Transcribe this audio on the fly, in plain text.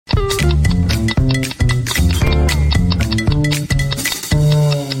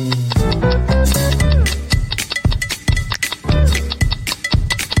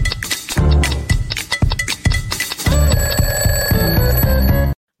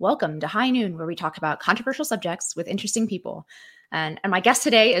Welcome to High Noon, where we talk about controversial subjects with interesting people. And my guest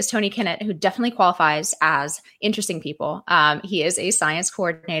today is Tony Kinnett, who definitely qualifies as interesting people. He is a science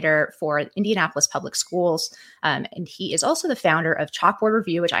coordinator for Indianapolis Public Schools, and he is also the founder of Chalkboard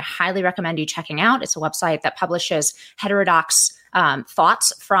Review, which I highly recommend you checking out. It's a website that publishes heterodox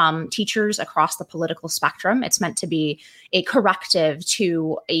thoughts from teachers across the political spectrum. It's meant to be a corrective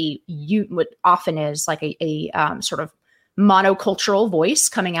to what often is like a sort of monocultural voice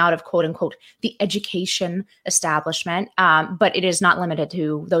coming out of, quote unquote, the education establishment. But it is not limited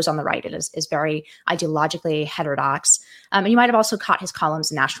to those on the right. It is very ideologically heterodox. And you might have also caught his columns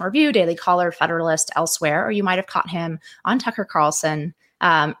in National Review, Daily Caller, Federalist, elsewhere, or you might have caught him on Tucker Carlson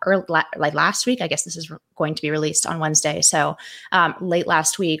like last week. I guess this is going to be released on Wednesday. So late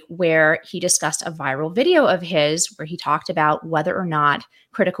last week, where he discussed a viral video of his where he talked about whether or not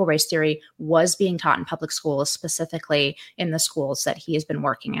critical race theory was being taught in public schools, specifically in the schools that he has been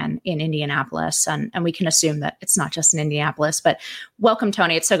working in Indianapolis. And we can assume that it's not just in Indianapolis, but welcome,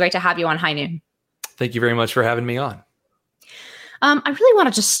 Tony. It's so great to have you on High Noon. Thank you very much for having me on. I really want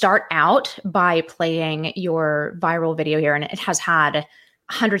to just start out by playing your viral video here, and it has had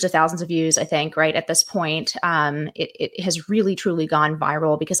hundreds of thousands of views, I think, right at this point. It has really, truly gone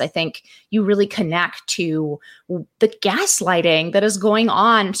viral because I think you really connect to the gaslighting that is going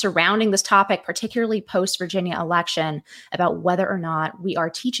on surrounding this topic, particularly post-Virginia election, about whether or not we are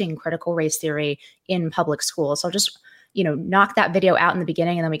teaching critical race theory in public schools. So I'll just, knock that video out in the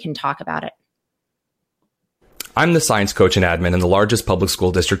beginning and then we can talk about it. I'm the science coach and admin in the largest public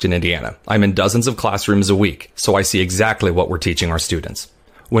school district in Indiana. I'm in dozens of classrooms a week, so I see exactly what we're teaching our students.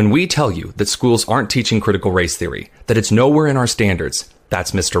 When we tell you that schools aren't teaching critical race theory, that it's nowhere in our standards,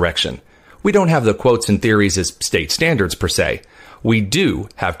 that's misdirection. We don't have the quotes and theories as state standards per se. We do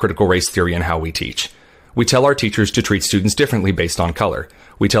have critical race theory in how we teach. We tell our teachers to treat students differently based on color.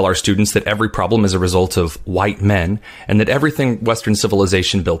 We tell our students that every problem is a result of white men and that everything Western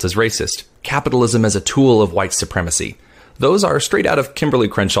civilization built is racist. Capitalism as a tool of white supremacy. Those are straight out of Kimberly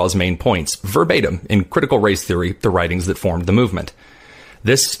Crenshaw's main points, verbatim in Critical Race Theory, the writings that formed the movement.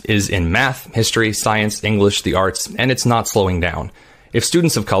 This is in math, history, science, English, the arts, and it's not slowing down. If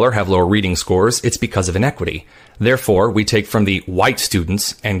students of color have lower reading scores, it's because of inequity. Therefore, we take from the white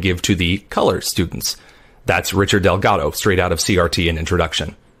students and give to the color students. That's Richard Delgado, straight out of CRT and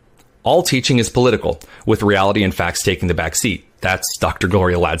Introduction. All teaching is political, with reality and facts taking the back seat. That's Dr.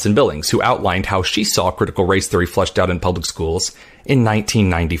 Gloria Ladson-Billings, who outlined how she saw critical race theory fleshed out in public schools in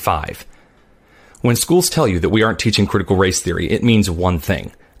 1995. When schools tell you that we aren't teaching critical race theory, it means one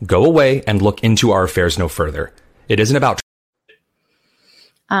thing. Go away and look into our affairs no further. It isn't about...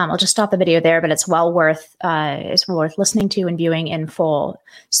 I'll just stop the video there, but it's well worth listening to and viewing in full.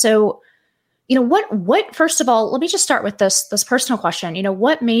 So, what, first of all, let me just start with this personal question.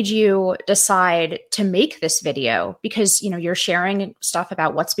 What made you decide to make this video? Because, you're sharing stuff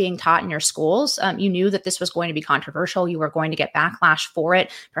about what's being taught in your schools. You knew that this was going to be controversial. You were going to get backlash for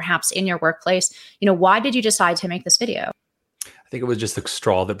it, perhaps in your workplace. Why did you decide to make this video? I think it was just the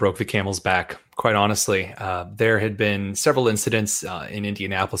straw that broke the camel's back, quite honestly. There had been several incidents in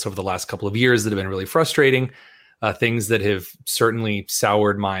Indianapolis over the last couple of years that have been really frustrating. Things that have certainly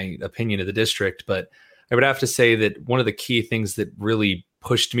soured my opinion of the district. But I would have to say that one of the key things that really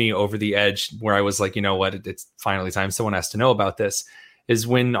pushed me over the edge, where I was like, it's finally time someone has to know about this, is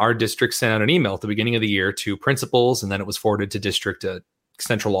when our district sent out an email at the beginning of the year to principals, and then it was forwarded to district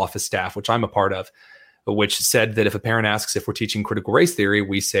central office staff, which I'm a part of, which said that if a parent asks if we're teaching critical race theory,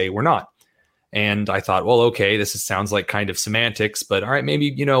 we say we're not. And I thought, well, okay, sounds like kind of semantics, but all right, maybe,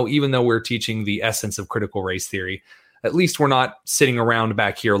 even though we're teaching the essence of critical race theory, at least we're not sitting around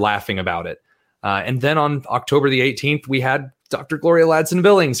back here laughing about it. And then on October the 18th, we had Dr. Gloria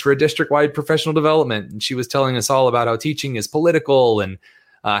Ladson-Billings for a district-wide professional development. And she was telling us all about how teaching is political and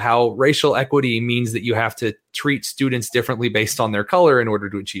how racial equity means that you have to treat students differently based on their color in order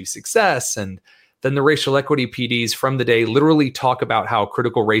to achieve success. And then the racial equity PDs from the day literally talk about how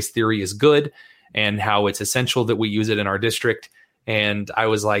critical race theory is good and how it's essential that we use it in our district. And I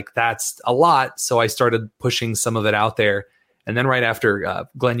was like, that's a lot. So I started pushing some of it out there. And then right after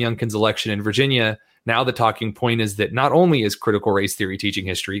Glenn Youngkin's election in Virginia, now the talking point is that not only is critical race theory teaching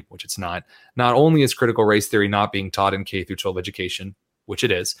history, which it's not only is critical race theory not being taught in K through 12 education, which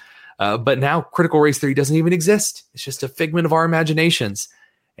it is, but now critical race theory doesn't even exist. It's just a figment of our imaginations.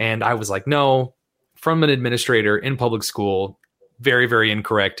 And I was like, no. From an administrator in public school, very, very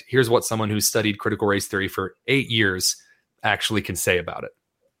incorrect. Here's what someone who's studied critical race theory for 8 years actually can say about it.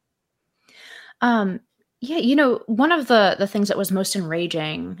 One of the things that was most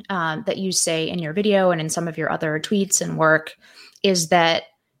enraging that you say in your video and in some of your other tweets and work is that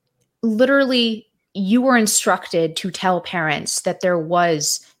literally you were instructed to tell parents that there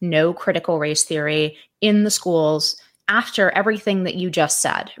was no critical race theory in the schools after everything that you just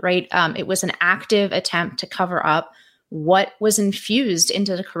said, right? It was an active attempt to cover up what was infused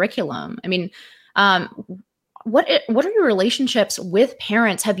into the curriculum. I mean, what are your relationships with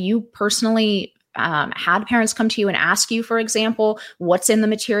parents? Have you personally had parents come to you and ask you, for example, what's in the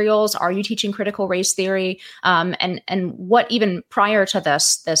materials? Are you teaching critical race theory? And what, even prior to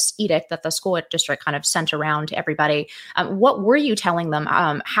this edict that the school district kind of sent around to everybody, what were you telling them?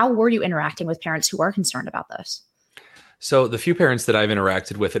 How were you interacting with parents who are concerned about this? So the few parents that I've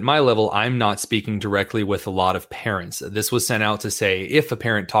interacted with at my level, I'm not speaking directly with a lot of parents. This was sent out to say, if a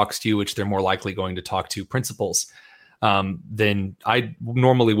parent talks to you, which they're more likely going to talk to principals, then I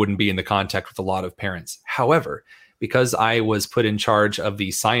normally wouldn't be in the contact with a lot of parents. However, because I was put in charge of the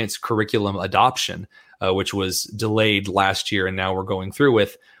science curriculum adoption, which was delayed last year and now we're going through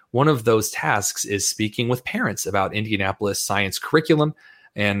with, one of those tasks is speaking with parents about Indianapolis science curriculum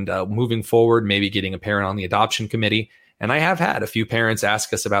and moving forward, maybe getting a parent on the adoption committee. And I have had a few parents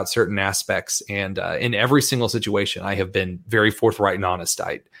ask us about certain aspects. And in every single situation, I have been very forthright and honest.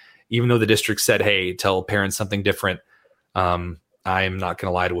 Even though the district said, hey, tell parents something different, I'm not going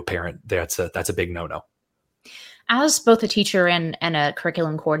to lie to a parent. That's a big no-no. As both a teacher and a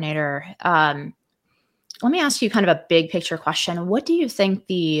curriculum coordinator, let me ask you kind of a big picture question. What do you think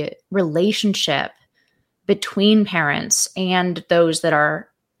the relationship between parents and those that are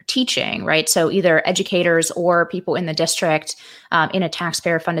teaching, right? So either educators or people in the district in a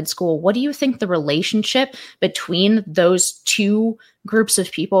taxpayer funded school, what do you think the relationship between those two groups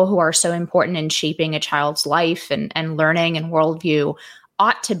of people who are so important in shaping a child's life and learning and worldview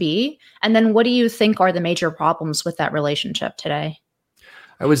ought to be? And then what do you think are the major problems with that relationship today?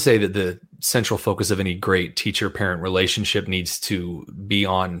 I would say that the central focus of any great teacher-parent relationship needs to be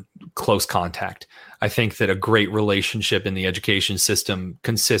on close contact. I think that a great relationship in the education system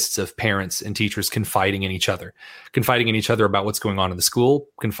consists of parents and teachers confiding in each other about what's going on in the school,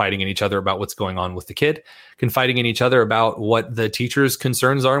 confiding in each other about what's going on with the kid, confiding in each other about what the teacher's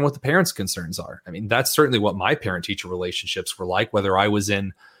concerns are and what the parents' concerns are. I mean, that's certainly what my parent-teacher relationships were like, whether I was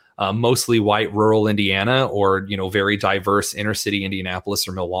in mostly white rural Indiana or, very diverse inner city Indianapolis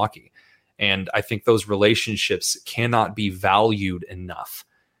or Milwaukee. And I think those relationships cannot be valued enough.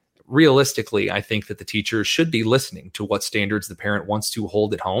 Realistically, I think that the teacher should be listening to what standards the parent wants to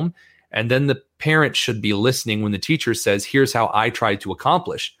hold at home. And then the parent should be listening when the teacher says, here's how I tried to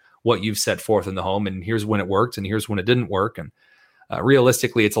accomplish what you've set forth in the home. And here's when it worked and here's when it didn't work. And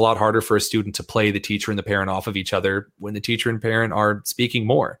realistically, it's a lot harder for a student to play the teacher and the parent off of each other when the teacher and parent are speaking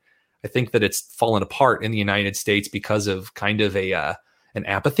more. I think that it's fallen apart in the United States because of kind of an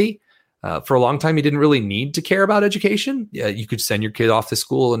apathy. For a long time, you didn't really need to care about education. You could send your kid off to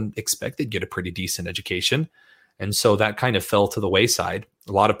school and expect they'd get a pretty decent education. And so that kind of fell to the wayside.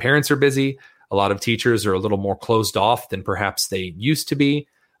 A lot of parents are busy. A lot of teachers are a little more closed off than perhaps they used to be.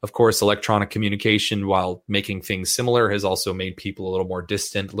 Of course, electronic communication, while making things similar, has also made people a little more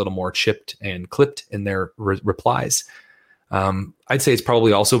distant, a little more chipped and clipped in their replies. I'd say it's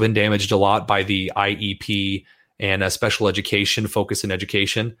probably also been damaged a lot by the IEP and a special education focus in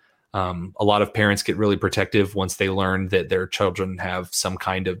education. A lot of parents get really protective once they learn that their children have some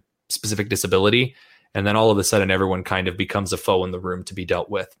kind of specific disability. And then all of a sudden, everyone kind of becomes a foe in the room to be dealt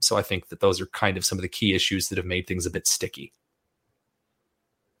with. So I think that those are kind of some of the key issues that have made things a bit sticky.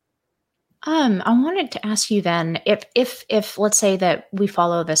 I wanted to ask you then, if let's say that we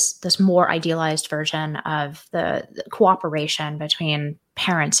follow this more idealized version of the cooperation between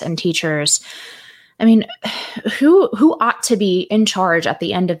parents and teachers, I mean, who ought to be in charge at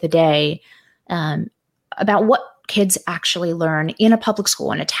the end of the day about what kids actually learn in a public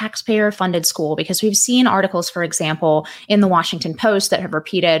school, in a taxpayer-funded school? Because we've seen articles, for example, in the Washington Post that have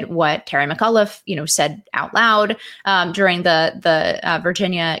repeated what Terry McAuliffe, said out loud during the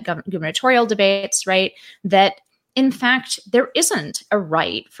Virginia gubernatorial debates, right? That in fact, there isn't a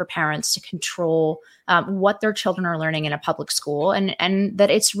right for parents to control what their children are learning in a public school, and that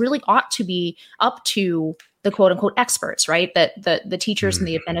it's really ought to be up to the quote unquote experts, right? That the teachers and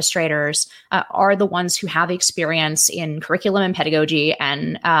the administrators are the ones who have experience in curriculum and pedagogy,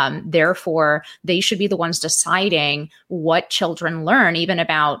 and therefore they should be the ones deciding what children learn, even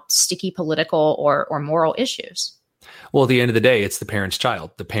about sticky political or moral issues. Well, at the end of the day, it's the parent's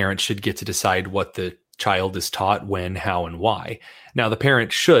child. The parent should get to decide what the child is taught, when, how, and why. Now, the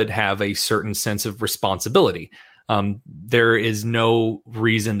parent should have a certain sense of responsibility. There is no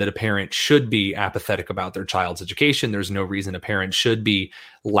reason that a parent should be apathetic about their child's education. There's no reason a parent should be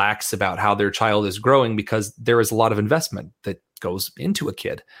lax about how their child is growing, because there is a lot of investment that goes into a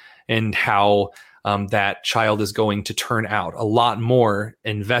kid and how that child is going to turn out. A lot more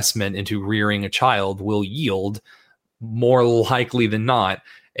investment into rearing a child will yield, more likely than not,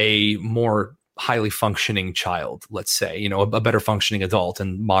 a more highly functioning child, let's say, a better functioning adult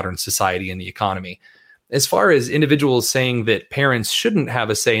in modern society and the economy. As far as individuals saying that parents shouldn't have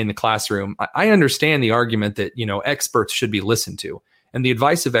a say in the classroom, I understand the argument that, experts should be listened to and the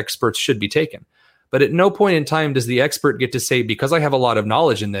advice of experts should be taken. But at no point in time does the expert get to say, because I have a lot of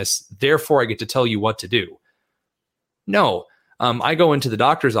knowledge in this, therefore I get to tell you what to do. No, I go into the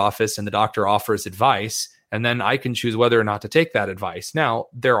doctor's office and the doctor offers advice, and then I can choose whether or not to take that advice. Now,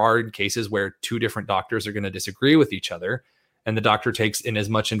 there are cases where two different doctors are going to disagree with each other, and the doctor takes in as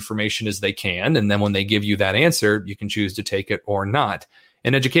much information as they can. And then when they give you that answer, you can choose to take it or not.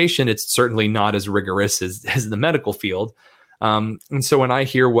 In education, it's certainly not as rigorous as the medical field. And so when I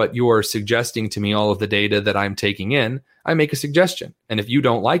hear what you are suggesting to me, all of the data that I'm taking in, I make a suggestion. And if you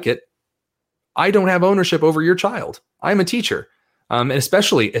don't like it, I don't have ownership over your child. I'm a teacher. And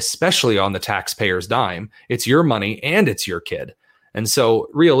especially on the taxpayer's dime, it's your money and it's your kid. And so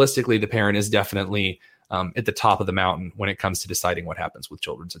realistically, the parent is definitely at the top of the mountain when it comes to deciding what happens with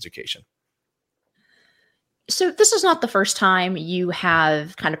children's education. So this is not the first time you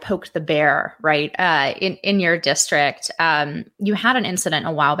have kind of poked the bear, right? In your district, you had an incident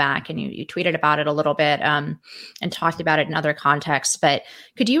a while back, and you tweeted about it a little bit and talked about it in other contexts. But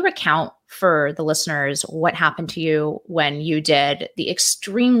could you recount for the listeners what happened to you when you did the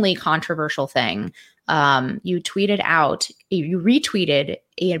extremely controversial thing? You retweeted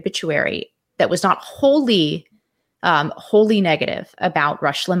an obituary that was not wholly negative about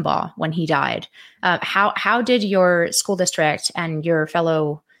Rush Limbaugh when he died. How did your school district and your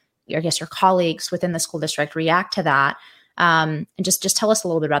fellow, your colleagues within the school district react to that? And just tell us a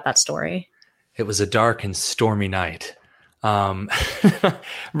little bit about that story. It was a dark and stormy night. Rush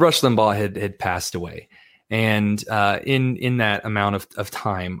Limbaugh had passed away. And in that amount of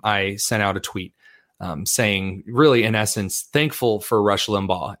time, I sent out a tweet saying, really, in essence, thankful for Rush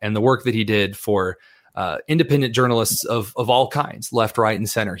Limbaugh and the work that he did for independent journalists of all kinds, left, right, and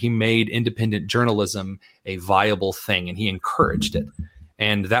center. He made independent journalism a viable thing, and he encouraged it.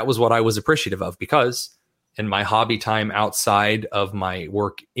 And that was what I was appreciative of, because in my hobby time outside of my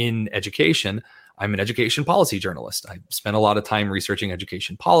work in education, I'm an education policy journalist. I spent a lot of time researching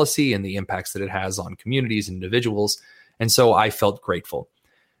education policy and the impacts that it has on communities and individuals. And so I felt grateful.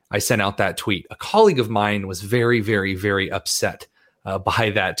 I sent out that tweet. A colleague of mine was very, very, very upset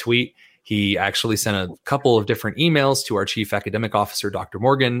by that tweet. He actually sent a couple of different emails to our chief academic officer, Dr.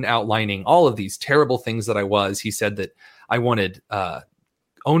 Morgan, outlining all of these terrible things that I was. He said that I wanted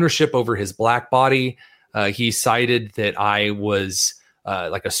ownership over his Black body. He cited that I was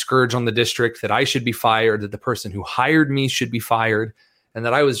like a scourge on the district, that I should be fired, that the person who hired me should be fired, and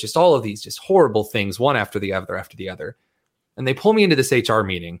that I was just all of these just horrible things, one after the other. And they pull me into this HR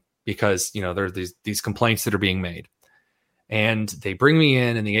meeting because, there's these complaints that are being made. And they bring me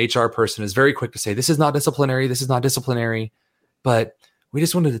in, and the HR person is very quick to say, this is not disciplinary, but we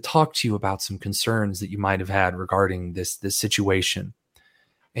just wanted to talk to you about some concerns that you might have had regarding this situation.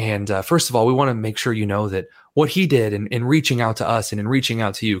 And first of all, we want to make sure you know that what he did in reaching out to us and in reaching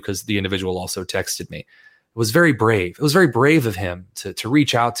out to you, because the individual also texted me, was very brave. It was very brave of him to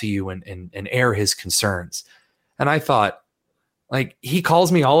reach out to you and air his concerns. And I thought, like, he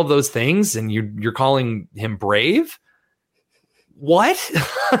calls me all of those things and you're calling him brave? What?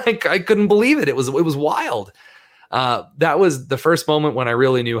 I couldn't believe it. It was wild. That was the first moment when I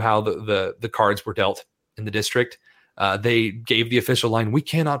really knew how the cards were dealt in the district. They gave the official line, we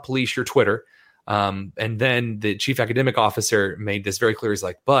cannot police your Twitter. And then the chief academic officer made this very clear. He's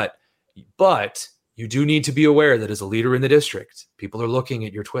like, but you do need to be aware that as a leader in the district, people are looking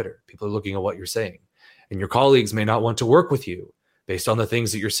at your Twitter. People are looking at what you're saying. And your colleagues may not want to work with you based on the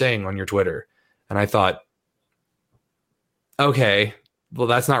things that you're saying on your Twitter. And I thought, okay, well,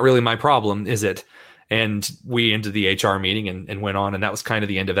 that's not really my problem, is it? And we ended the HR meeting and went on. And that was kind of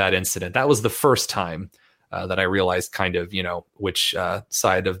the end of that incident. That was the first time that I realized kind of, which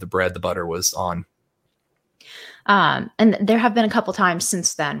side of the bread the butter was on. And there have been a couple times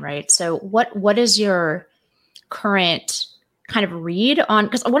since then, right? So what is your current kind of read on,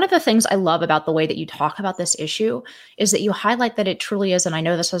 because one of the things I love about the way that you talk about this issue is that you highlight that it truly is, and I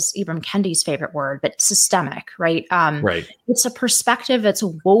know this was Ibram Kendi's favorite word, but systemic, right? Right. It's a perspective that's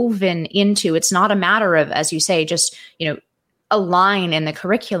woven into, it's not a matter of, as you say, just, a line in the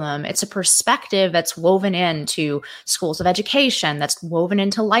curriculum. It's a perspective that's woven into schools of education, that's woven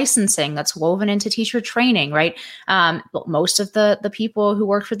into licensing, that's woven into teacher training, right? But most of the people who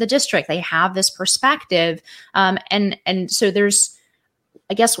work for the district, they have this perspective. And so there's,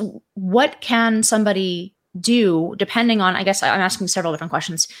 I guess, what can somebody do depending on, I guess I'm asking several different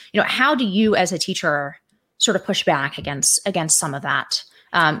questions. How do you as a teacher sort of push back against some of that,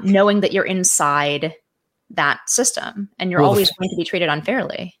 knowing that you're inside that system and you're always going to be treated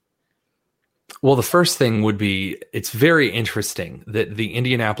unfairly? Well, the first thing would be, it's very interesting that the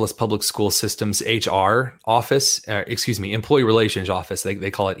Indianapolis Public School System's HR office, Employee Relations Office, they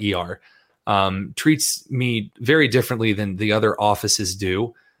call it ER, treats me very differently than the other offices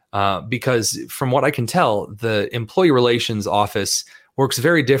do. Because from what I can tell, the Employee Relations Office works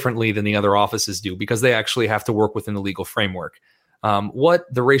very differently than the other offices do, because they actually have to work within the legal framework.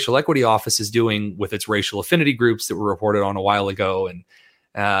 What the Racial Equity Office is doing with its racial affinity groups that were reported on a while ago, and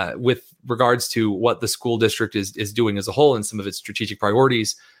with regards to what the school district is doing as a whole and some of its strategic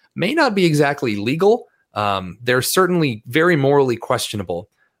priorities, may not be exactly legal. They're certainly very morally questionable,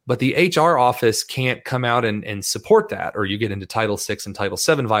 but the HR office can't come out and support that, or you get into Title VI and Title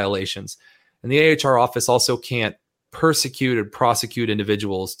VII violations. And the AHR office also can't persecute and prosecute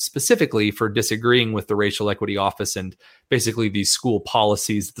individuals specifically for disagreeing with the Racial Equity Office and basically these school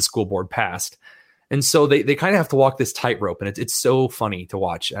policies that the school board passed. And so they kind of have to walk this tightrope, and it's so funny to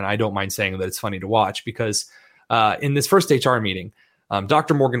watch. And I don't mind saying that it's funny to watch, because in this first HR meeting,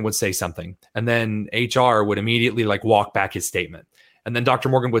 Dr. Morgan would say something, and then HR would immediately walk back his statement. And then Dr.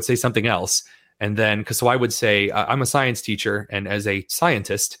 Morgan would say something else. And then, so I would say, I'm a science teacher, and as a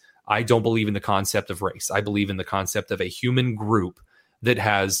scientist, I don't believe in the concept of race. I believe in the concept of a human group that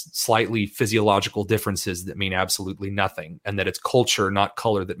has slightly physiological differences that mean absolutely nothing, and that it's culture, not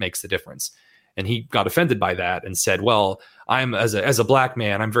color, that makes the difference. And he got offended by that and said, well, I'm as a black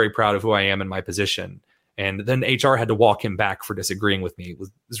man, I'm very proud of who I am in my position. And then HR had to walk him back for disagreeing with me. It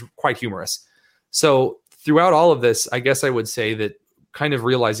was quite humorous. So throughout all of this, I guess I would say that kind of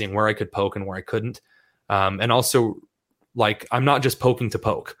realizing where I could poke and where I couldn't. And also, I'm not just poking to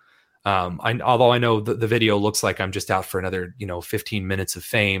poke. Although I know the video looks like I'm just out for another, 15 minutes of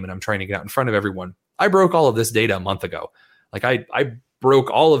fame and I'm trying to get out in front of everyone. I broke all of this data a month ago. I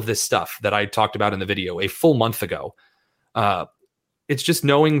broke all of this stuff that I talked about in the video a full month ago. It's just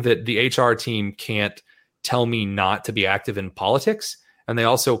knowing that the HR team can't tell me not to be active in politics, and they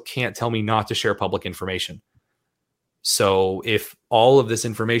also can't tell me not to share public information. So if all of this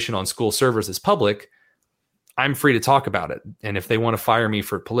information on school servers is public, I'm free to talk about it. And if they want to fire me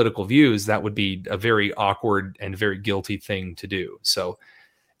for political views, that would be a very awkward and very guilty thing to do. So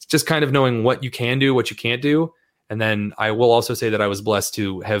it's just kind of knowing what you can do, what you can't do. And then I will also say that I was blessed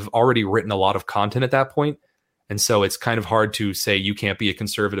to have already written a lot of content at that point. And so it's kind of hard to say you can't be a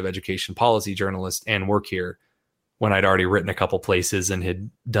conservative education policy journalist and work here when I'd already written a couple places and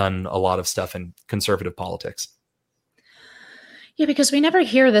had done a lot of stuff in conservative politics. Yeah, because we never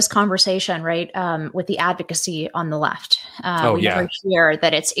hear this conversation, right, with the advocacy on the left. Never hear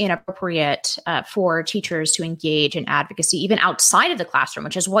that it's inappropriate for teachers to engage in advocacy, even outside of the classroom,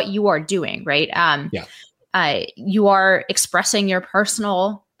 which is what you are doing, right? You are expressing your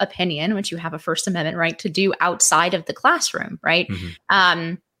personal opinion, which you have a First Amendment right to do outside of the classroom, right?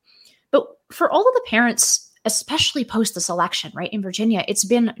 Mm-hmm. But for all of the parents, especially post this election, right, in Virginia, it's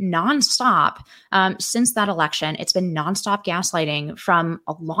been nonstop since that election. It's been nonstop gaslighting from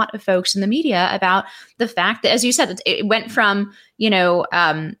a lot of folks in the media about the fact that, as you said, it went from,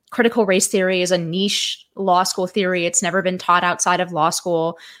 critical race theory is a niche law school theory. It's never been taught outside of law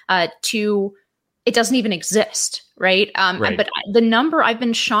school to it doesn't even exist, right? But I've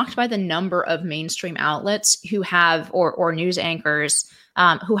been shocked by the number of mainstream outlets who have, or news anchors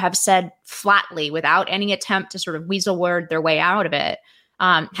who have said flatly, without any attempt to sort of weasel word their way out of it,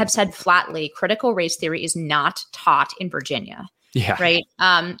 have said flatly, critical race theory is not taught in Virginia. Yeah. Right.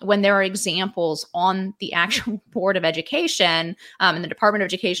 When there are examples on the actual Board of Education and the Department of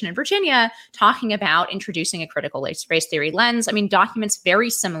Education in Virginia talking about introducing a critical race theory lens. I mean, documents very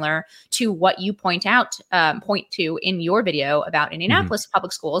similar to what you point to in your video about Indianapolis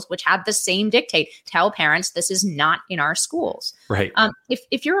public schools, which had the same dictate: tell parents this is not in our schools. Right.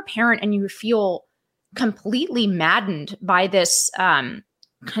 If you're a parent and you feel completely maddened by this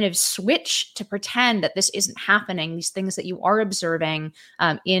kind of switch to pretend that this isn't happening, these things that you are observing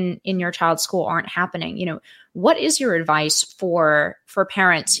in your child's school aren't happening, what is your advice for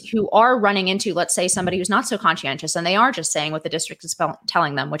parents who are running into, let's say, somebody who's not so conscientious and they are just saying what the district is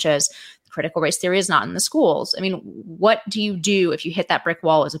telling them, which is critical race theory is not in the schools? I mean, what do you do if you hit that brick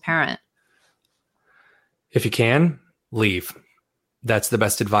wall as a parent? If you can, Leave. That's the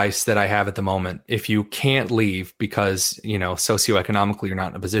best advice that I have at the moment. If you can't leave because, socioeconomically you're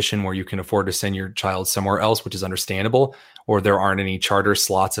not in a position where you can afford to send your child somewhere else, which is understandable, or there aren't any charter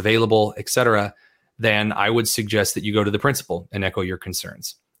slots available, etc., then I would suggest that you go to the principal and echo your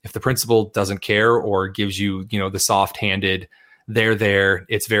concerns. If the principal doesn't care or gives you, the soft-handed, they're there,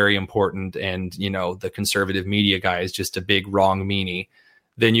 it's very important, and, the conservative media guy is just a big wrong meanie,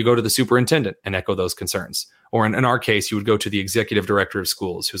 then you go to the superintendent and echo those concerns. Or in our case, you would go to the executive director of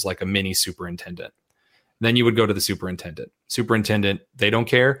schools, who's like a mini superintendent. Then you would go to the superintendent. Superintendent, they don't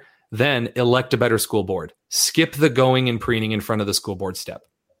care. Then elect a better school board. Skip the going and preening in front of the school board step.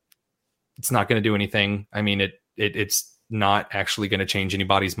 It's not going to do anything. I mean, it's not actually going to change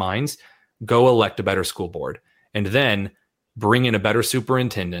anybody's minds. Go elect a better school board. And then bring in a better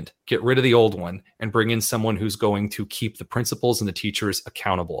superintendent, get rid of the old one, and bring in someone who's going to keep the principals and the teachers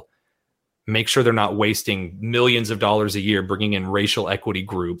accountable. Make sure they're not wasting millions of dollars a year bringing in racial equity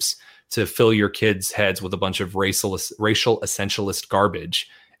groups to fill your kids' heads with a bunch of racial essentialist garbage,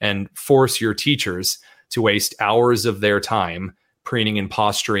 and force your teachers to waste hours of their time preening and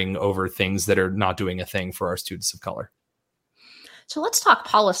posturing over things that are not doing a thing for our students of color. So let's talk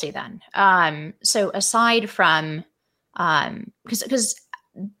policy then. So aside from, because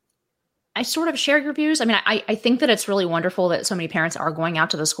I sort of share your views. I mean, I think that it's really wonderful that so many parents are going out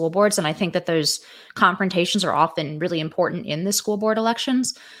to the school boards. And I think that those confrontations are often really important in the school board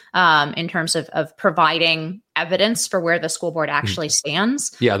elections, in terms of providing evidence for where the school board actually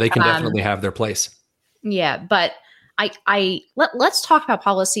stands. Yeah, they can definitely have their place. Yeah, but let's talk about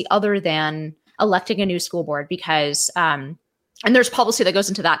policy other than electing a new school board, because and there's policy that goes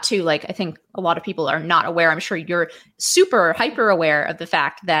into that too. Like, I think a lot of people are not aware. I'm sure you're super hyper aware of the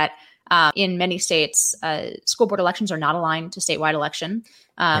fact that in many states, school board elections are not aligned to statewide election,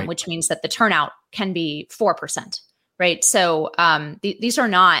 right, which means that the turnout can be 4%, right? So these are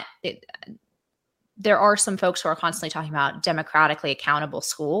not, there are some folks who are constantly talking about democratically accountable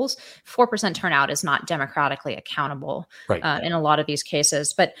schools. 4% turnout is not democratically accountable, right, in a lot of these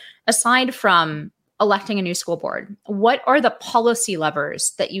cases. But aside from electing a new school board, what are the policy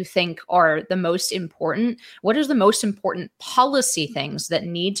levers that you think are the most important? What are the most important policy things that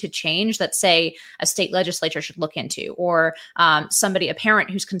need to change that, say, a state legislature should look into, or a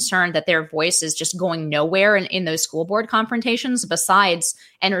parent who's concerned that their voice is just going nowhere in those school board confrontations, besides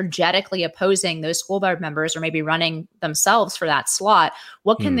energetically opposing those school board members or maybe running themselves for that slot?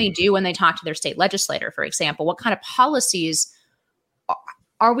 What can they do when they talk to their state legislator, for example? What kind of policies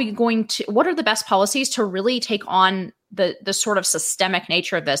are we going to, what are the best policies to really take on the sort of systemic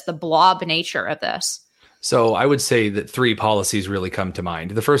nature of this, the blob nature of this? So I would say that 3 policies really come to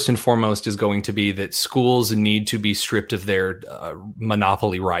mind. The first and foremost is going to be that schools need to be stripped of their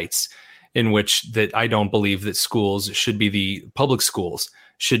monopoly rights, in which that I don't believe that public schools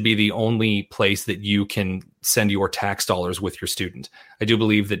should be the only place that you can send your tax dollars with your student. I do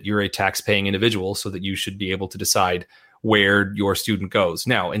believe that you're a tax-paying individual, so that you should be able to decide where your student goes.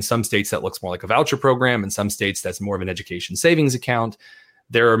 Now, in some states, that looks more like a voucher program. In some states, that's more of an education savings account.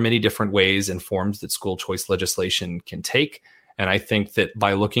 There are many different ways and forms that school choice legislation can take. And I think that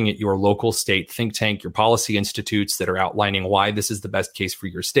by looking at your local state think tank, your policy institutes that are outlining why this is the best case for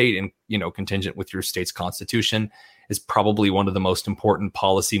your state and, contingent with your state's constitution, is probably one of the most important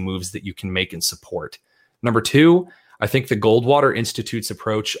policy moves that you can make and support. Number 2, I think the Goldwater Institute's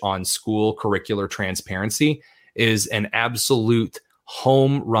approach on school curricular transparency is an absolute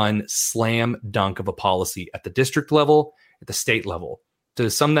home run slam dunk of a policy at the district level, at the state level. To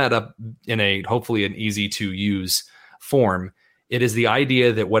sum that up in a hopefully an easy to use form, it is the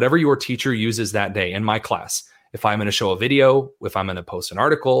idea that whatever your teacher uses that day in my class, if I'm going to show a video, if I'm going to post an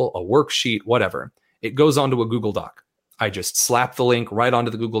article, a worksheet, whatever, it goes onto a Google Doc. I just slap the link right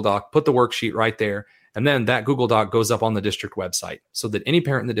onto the Google Doc, put the worksheet right there, and then that Google Doc goes up on the district website so that any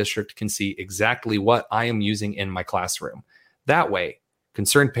parent in the district can see exactly what I am using in my classroom. That way,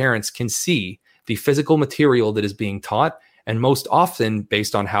 concerned parents can see the physical material that is being taught, and most often,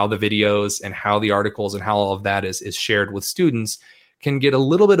 based on how the videos and how the articles and how all of that is shared with students, can get a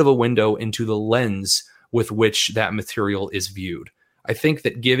little bit of a window into the lens with which that material is viewed. I think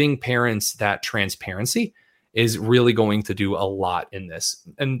that giving parents that transparency is really going to do a lot in this.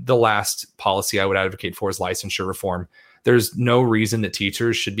 And the last policy I would advocate for is licensure reform. There's no reason that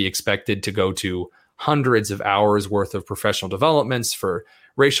teachers should be expected to go to hundreds of hours worth of professional developments for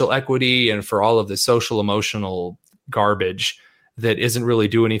racial equity and for all of the social emotional garbage that isn't really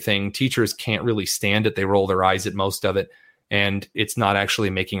do anything. Teachers can't really stand it. They roll their eyes at most of it. And it's not actually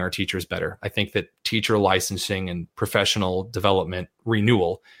making our teachers better. I think that teacher licensing and professional development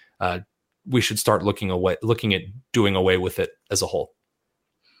renewal we should start looking at doing away with it as a whole.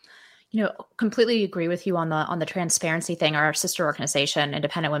 Completely agree with you on the transparency thing. Our sister organization,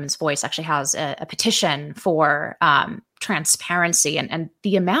 Independent Women's Voice, actually has a petition for transparency, and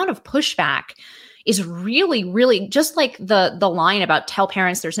the amount of pushback is really, really just like the line about tell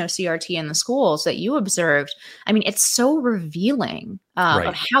parents there's no CRT in the schools that you observed. I mean, it's so revealing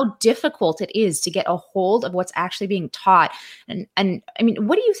of how difficult it is to get a hold of what's actually being taught. And I mean,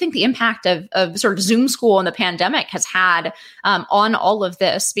 what do you think the impact of sort of Zoom school and the pandemic has had on all of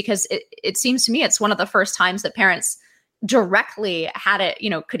this? Because it seems to me it's one of the first times that parents directly had it,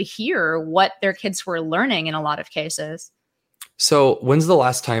 could hear what their kids were learning in a lot of cases. So when's the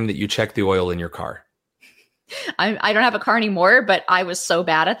last time that you checked the oil in your car? I don't have a car anymore, but I was so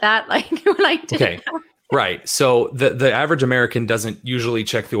bad at that. Like when I did. Okay. Right. So the average American doesn't usually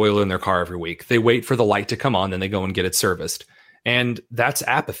check the oil in their car every week. They wait for the light to come on, then they go and get it serviced. And that's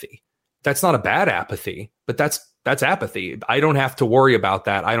apathy. That's not a bad apathy, but that's apathy. I don't have to worry about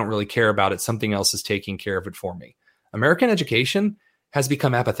that. I don't really care about it. Something else is taking care of it for me. American education has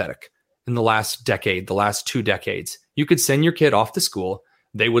become apathetic in the last decade, the last 2 decades. You could send your kid off to school.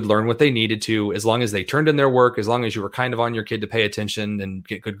 They would learn what they needed to, as long as they turned in their work, as long as you were kind of on your kid to pay attention and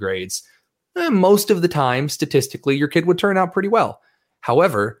get good grades. Most of the time, statistically, your kid would turn out pretty well.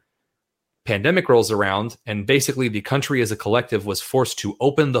 However, pandemic rolls around, and basically the country as a collective was forced to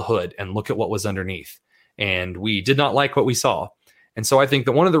open the hood and look at what was underneath. And we did not like what we saw. And so I think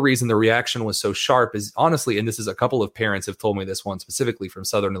that one of the reasons the reaction was so sharp is, honestly, and this is a couple of parents have told me this, one specifically from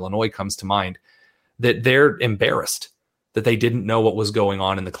Southern Illinois comes to mind, that they're embarrassed that they didn't know what was going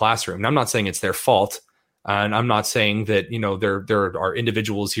on in the classroom. And I'm not saying it's their fault. And I'm not saying that, there are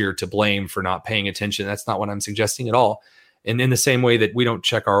individuals here to blame for not paying attention. That's not what I'm suggesting at all. And in the same way that we don't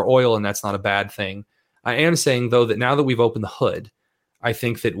check our oil, and that's not a bad thing. I am saying, though, that now that we've opened the hood, I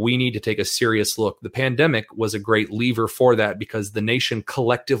think that we need to take a serious look. The pandemic was a great lever for that because the nation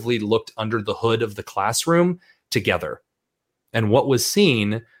collectively looked under the hood of the classroom together. And what was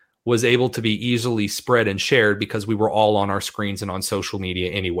seen was able to be easily spread and shared because we were all on our screens and on social media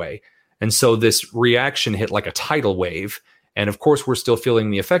anyway. And so this reaction hit like a tidal wave. And of course, we're still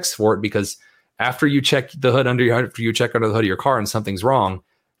feeling the effects for it because after you check the hood under the hood of your car and something's wrong,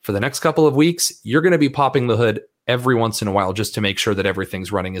 for the next couple of weeks, you're going to be popping the hood every once in a while just to make sure that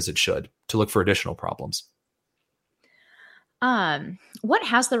everything's running as it should, to look for additional problems. What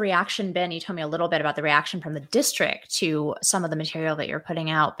has the reaction been? You told me a little bit about the reaction from the district to some of the material that you're putting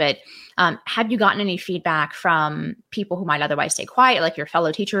out, but have you gotten any feedback from people who might otherwise stay quiet, like your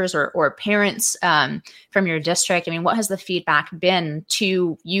fellow teachers or parents from your district? I mean, what has the feedback been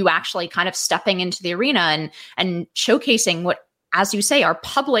to you actually kind of stepping into the arena and showcasing what, as you say, are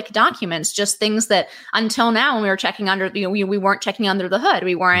public documents, just things that until now, when we were checking under, we weren't checking under the hood.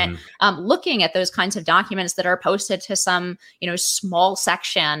 We weren't looking at those kinds of documents that are posted to some, small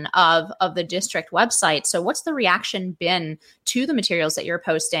section of the district website. So what's the reaction been to the materials that you're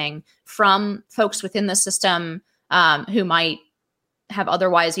posting from folks within the system who might have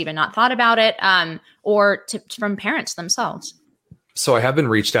otherwise even not thought about it, or from parents themselves? So I have been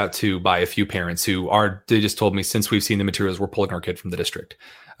reached out to by a few parents they just told me, since we've seen the materials, we're pulling our kid from the district.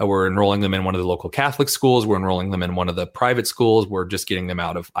 We're enrolling them in one of the local Catholic schools. We're enrolling them in one of the private schools. We're just getting them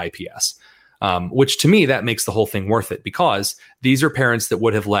out of IPS, which to me, that makes the whole thing worth it because these are parents that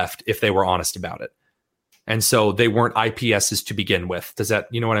would have left if they were honest about it. And so they weren't IPSs to begin with. Does that,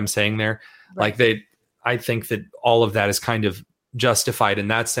 you know what I'm saying there? Right. I think that all of that is kind of justified in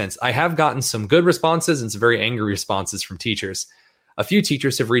that sense. I have gotten some good responses and some very angry responses from teachers. A few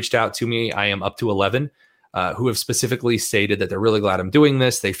teachers have reached out to me. I am up to 11 who have specifically stated that they're really glad I'm doing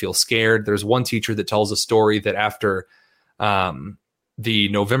this. They feel scared. There's one teacher that tells a story that after the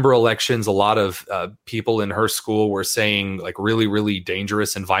November elections, a lot of people in her school were saying like really, really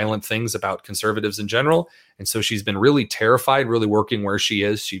dangerous and violent things about conservatives in general. And so she's been really terrified, really working where she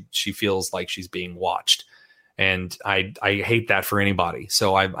is. She feels like she's being watched. And I hate that for anybody.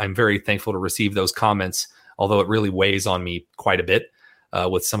 So I'm very thankful to receive those comments, although it really weighs on me quite a bit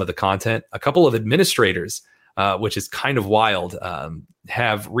with some of the content. A couple of administrators, which is kind of wild,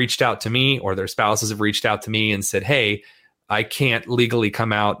 have reached out to me, or their spouses have reached out to me and said, hey, I can't legally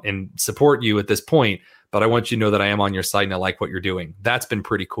come out and support you at this point, but I want you to know that I am on your side and I like what you're doing. That's been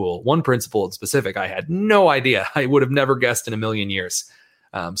pretty cool. One principal in specific, I had no idea. I would have never guessed in a million years.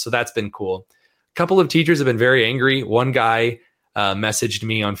 So that's been cool. A couple of teachers have been very angry. One guy messaged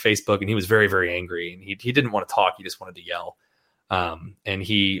me on Facebook and he was very, very angry, and he didn't want to talk. He just wanted to yell. And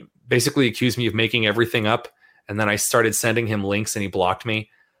he basically accused me of making everything up. And then I started sending him links and he blocked me,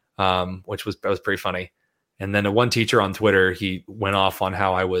 which was pretty funny. And then one teacher on Twitter, he went off on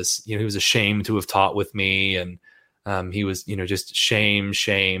how I was, he was ashamed to have taught with me. And he was, just shame,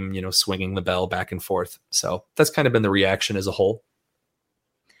 swinging the bell back and forth. So that's kind of been the reaction as a whole.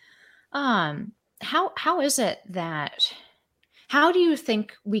 How is it that, how do you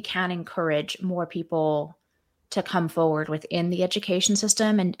think we can encourage more people to come forward within the education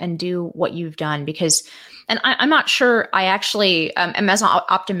system and do what you've done? Because, and I'm not sure I actually am as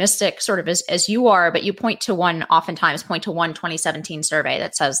optimistic sort of as you are, but you oftentimes point to one 2017 survey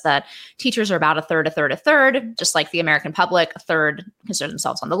that says that teachers are about a third, just like the American public. A third consider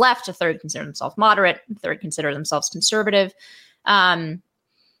themselves on the left, a third consider themselves moderate, a third consider themselves conservative.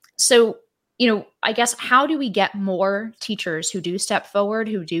 So, I guess, how do we get more teachers who do step forward,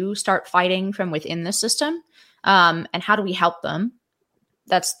 who do start fighting from within the system? And how do we help them?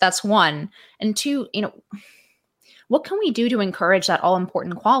 That's one. And two, what can we do to encourage that all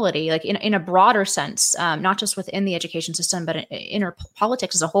important quality, like in a broader sense, not just within the education system, but in our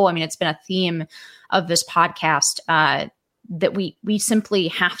politics as a whole? I mean, it's been a theme of this podcast, that we simply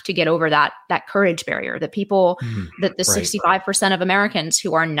have to get over that courage barrier, that people, that the 65% of Americans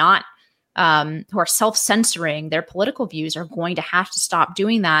who are not, who are self-censoring their political views are going to have to stop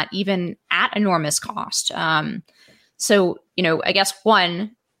doing that, even at enormous cost. So, I guess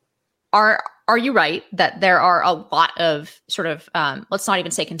one, are you right that there are a lot of sort of, let's not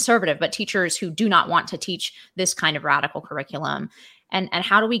even say conservative, but teachers who do not want to teach this kind of radical curriculum? And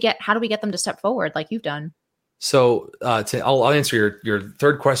how do we get them to step forward like you've done? So I'll answer your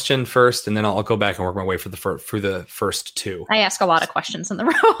third question first, and then I'll go back and work my way through the first two. I ask a lot of questions in the row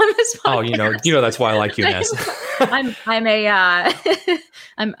on this podcast. Oh, that's why I like you, Ness. I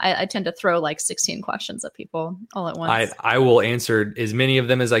tend to throw like 16 questions at people all at once. I will answer as many of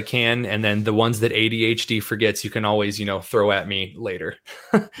them as I can, and then the ones that ADHD forgets, you can always throw at me later.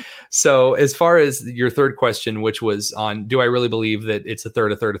 So as far as your third question, which was on, do I really believe that it's a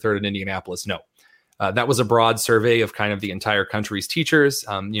third in Indianapolis? No. That was a broad survey of kind of the entire country's teachers.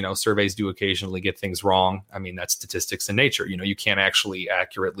 Surveys do occasionally get things wrong. I mean, that's statistics in nature. You can't actually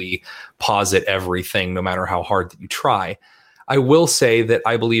accurately posit everything, no matter how hard that you try. I will say that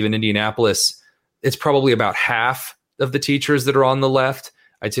I believe in Indianapolis, it's probably about half of the teachers that are on the left.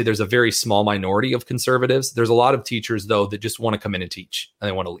 I'd say there's a very small minority of conservatives. There's a lot of teachers, though, that just want to come in and teach and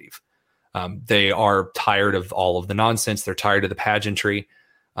they want to leave. They are tired of all of the nonsense. They're tired of the pageantry.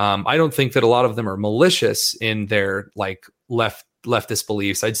 I don't think that a lot of them are malicious in their leftist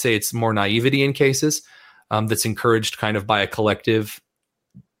beliefs. I'd say it's more naivety in cases that's encouraged kind of by a collective.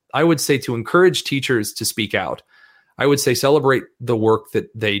 I would say to encourage teachers to speak out. I would say celebrate the work that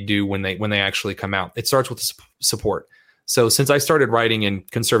they do when they actually come out. It starts with support. So since I started writing in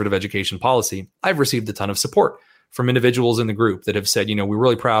conservative education policy, I've received a ton of support from individuals in the group that have said, we're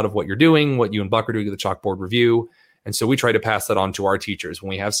really proud of what you're doing, what you and Buck are doing at the Chalkboard Review. And so we try to pass that on to our teachers. When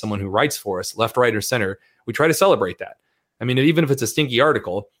we have someone who writes for us, left, right, or center, we try to celebrate that. I mean, even if it's a stinky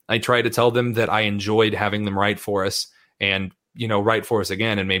article, I try to tell them that I enjoyed having them write for us and, write for us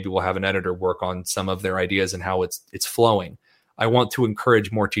again. And maybe we'll have an editor work on some of their ideas and how it's flowing. I want to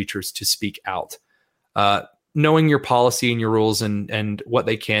encourage more teachers to speak out. Knowing your policy and your rules and what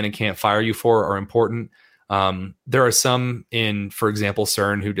they can and can't fire you for are important. There are some in, for example,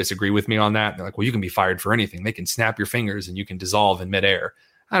 CERN who disagree with me on that. They're like, well, you can be fired for anything. They can snap your fingers and you can dissolve in midair.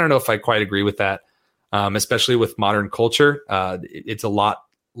 I don't know if I quite agree with that, especially with modern culture. It's a lot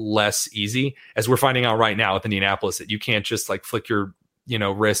less easy, as we're finding out right now with Indianapolis, that you can't just flick your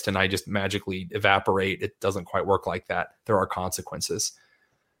wrist and I just magically evaporate. It doesn't quite work like that. There are consequences.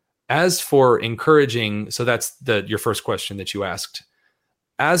 As for encouraging, so that's your first question that you asked.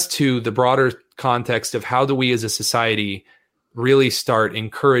 As to the broader context of how do we as a society really start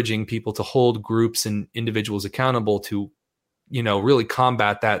encouraging people to hold groups and individuals accountable to, really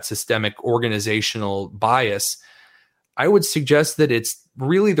combat that systemic organizational bias, I would suggest that it's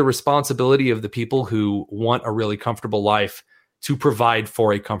really the responsibility of the people who want a really comfortable life to provide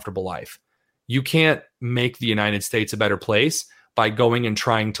for a comfortable life. You can't make the United States a better place by going and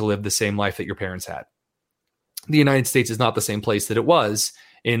trying to live the same life that your parents had. The United States is not the same place that it was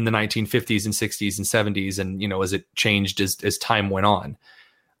in the 1950s and 60s and 70s. And, as it changed as time went on,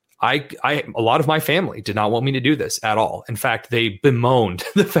 a lot of my family did not want me to do this at all. In fact, they bemoaned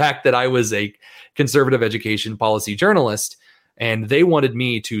the fact that I was a conservative education policy journalist, and they wanted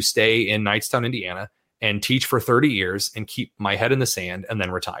me to stay in Knightstown, Indiana, and teach for 30 years and keep my head in the sand and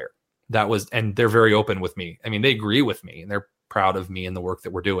then retire. And they're very open with me. I mean, they agree with me and they're proud of me and the work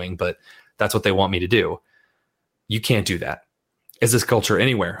that we're doing, but that's what they want me to do. You can't do that. Is this culture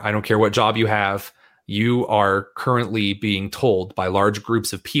anywhere? I don't care what job you have. You are currently being told by large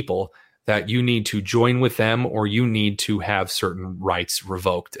groups of people that you need to join with them or you need to have certain rights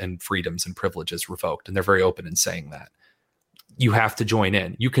revoked and freedoms and privileges revoked. And they're very open in saying that. You have to join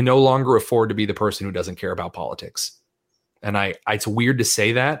in. You can no longer afford to be the person who doesn't care about politics. And it's weird to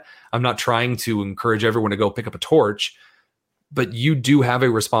say that. I'm not trying to encourage everyone to go pick up a torch, but you do have a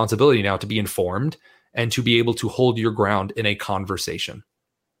responsibility now to be informed and to be able to hold your ground in a conversation.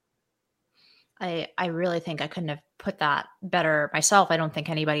 I really think I couldn't have put that better myself. I don't think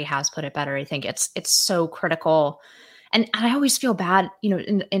anybody has put it better. I think it's so critical. And I always feel bad,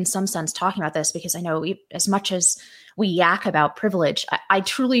 in some sense talking about this, because I know as much as we yak about privilege, I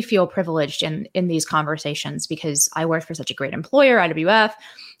truly feel privileged in these conversations because I work for such a great employer, IWF.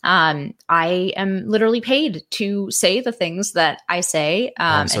 I am literally paid to say the things that I say,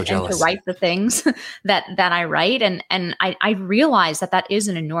 I'm so jealous. and to write the things that I write. And I realize that is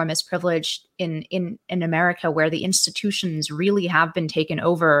an enormous privilege in America, where the institutions really have been taken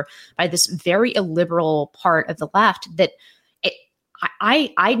over by this very illiberal part of the left that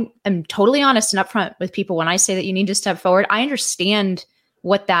I am totally honest and upfront with people when I say that you need to step forward. I understand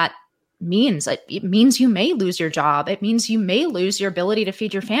what that means. It means you may lose your job. It means you may lose your ability to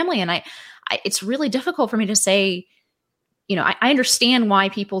feed your family. And it's really difficult for me to say, I understand why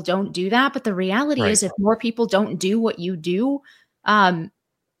people don't do that. But the reality is, if more people don't do what you do, the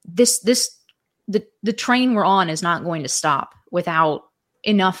train we're on is not going to stop without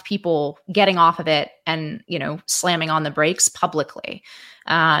enough people getting off of it and, slamming on the brakes publicly.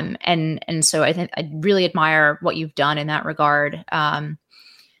 And so I think I really admire what you've done in that regard.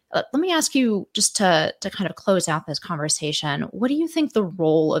 Let me ask you, just to kind of close out this conversation, what do you think the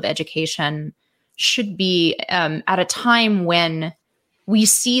role of education should be at a time when we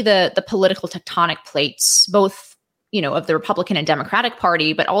see the political tectonic plates, both, of the Republican and Democratic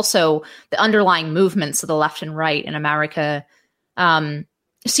Party, but also the underlying movements of the left and right in America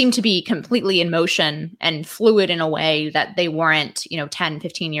seem to be completely in motion and fluid in a way that they weren't, 10,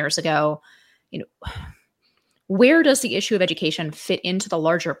 15 years ago. Where does the issue of education fit into the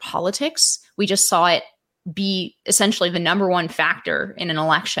larger politics? We just saw it be essentially the number one factor in an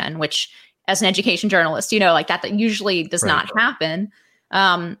election, which, as an education journalist, that usually does not happen.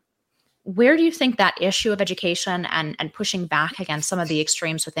 Where do you think that issue of education and pushing back against some of the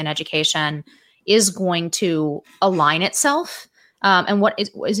extremes within education is going to align itself? And what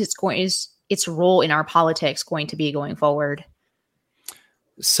is its role in our politics going to be going forward?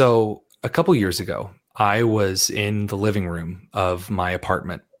 So a couple years ago, I was in the living room of my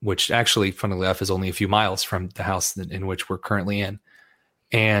apartment, which actually, funnily enough, is only a few miles from the house in which we're currently in.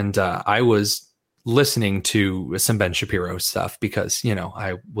 And I was listening to some Ben Shapiro stuff because,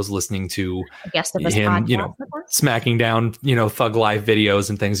 I was listening to him, smacking down, thug life videos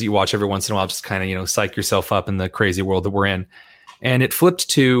and things that you watch every once in a while, just kind of, psych yourself up in the crazy world that we're in. And it flipped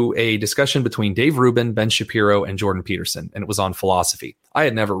to a discussion between Dave Rubin, Ben Shapiro, and Jordan Peterson, and it was on philosophy. I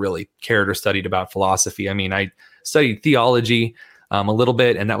had never really cared or studied about philosophy. I mean, I studied theology a little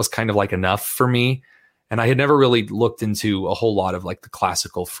bit, and that was kind of like enough for me. And I had never really looked into a whole lot of like the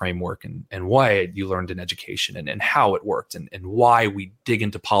classical framework and why you learned in education and how it worked and why we dig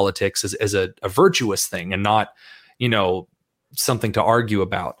into politics as a virtuous thing and not, something to argue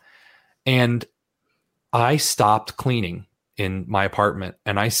about. And I stopped cleaning in my apartment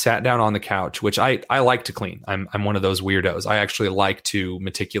and I sat down on the couch, which I like to clean. I'm one of those weirdos. I actually like to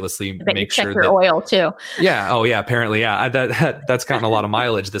meticulously make sure your oil too. Yeah. Oh yeah. Apparently. Yeah. That's gotten a lot of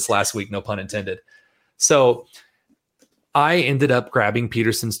mileage this last week. No pun intended. So I ended up grabbing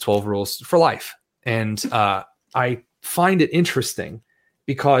Peterson's 12 Rules for Life. And I find it interesting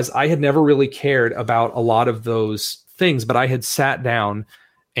because I had never really cared about a lot of those things, but I had sat down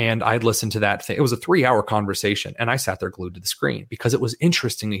and I'd listened to that thing. It was a 3-hour conversation and I sat there glued to the screen because it was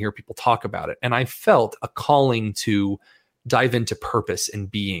interesting to hear people talk about it. And I felt a calling to dive into purpose and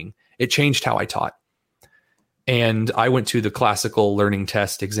being. It changed how I taught. And I went to the Classical Learning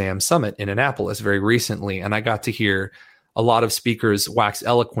Test Exam Summit in Annapolis very recently, and I got to hear a lot of speakers wax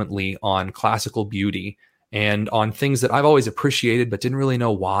eloquently on classical beauty and on things that I've always appreciated but didn't really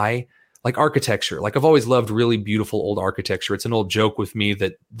know why, like architecture. Like I've always loved really beautiful old architecture. It's an old joke with me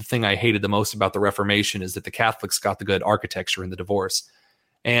that the thing I hated the most about the Reformation is that the Catholics got the good architecture in the divorce.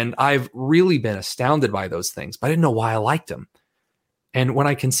 And I've really been astounded by those things, but I didn't know why I liked them. And when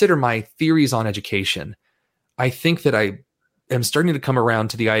I consider my theories on education, I think that I am starting to come around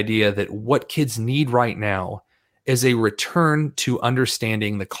to the idea that what kids need right now is a return to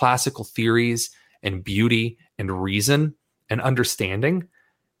understanding the classical theories and beauty and reason and understanding,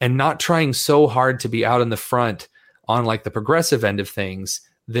 and not trying so hard to be out in the front on like the progressive end of things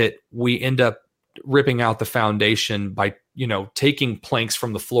that we end up ripping out the foundation by, taking planks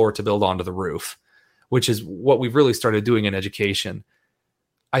from the floor to build onto the roof, which is what we've really started doing in education.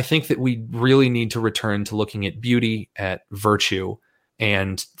 I think that we really need to return to looking at beauty, at virtue,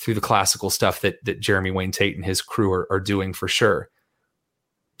 and through the classical stuff that Jeremy Wayne Tate and his crew are doing for sure.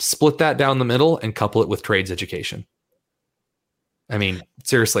 Split that down the middle and couple it with trades education. I mean,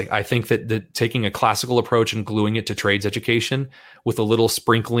 seriously, I think that taking a classical approach and gluing it to trades education with a little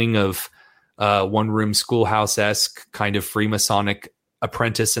sprinkling of one-room schoolhouse-esque kind of Freemasonic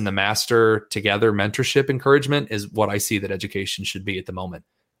apprentice and the master together mentorship encouragement is what I see that education should be at the moment.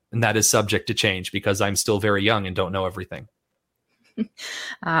 And that is subject to change because I'm still very young and don't know everything.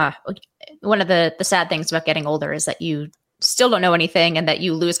 One of the sad things about getting older is that you still don't know anything and that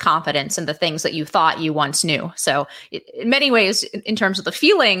you lose confidence in the things that you thought you once knew. So in many ways, in terms of the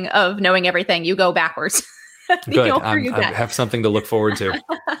feeling of knowing everything, you go backwards. Good. I have something to look forward to.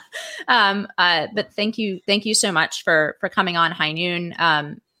 But thank you so much for coming on High Noon.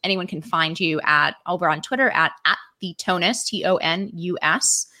 Anyone can find you over on Twitter at the Tonus,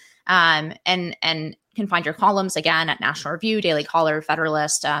 TONUS, and can find your columns again at National Review, Daily Caller,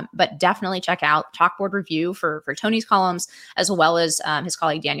 Federalist. But definitely check out Chalkboard Review for Tony's columns, as well as his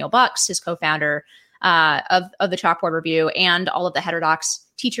colleague Daniel Bucks, his co-founder of the Chalkboard Review, and all of the heterodox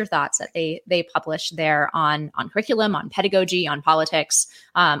teacher thoughts that they publish there on curriculum, on pedagogy, on politics,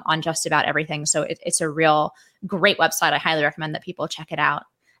 on just about everything. So it's a real great website. I highly recommend that people check it out.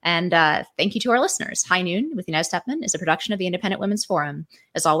 And thank you to our listeners. High Noon with Inez Stepman is a production of the Independent Women's Forum.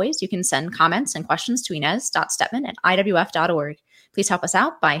 As always, you can send comments and questions to inez.stepman@iwf.org. Please help us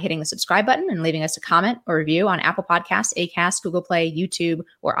out by hitting the subscribe button and leaving us a comment or review on Apple Podcasts, Acast, Google Play, YouTube,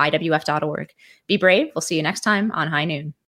 or iwf.org. Be brave. We'll see you next time on High Noon.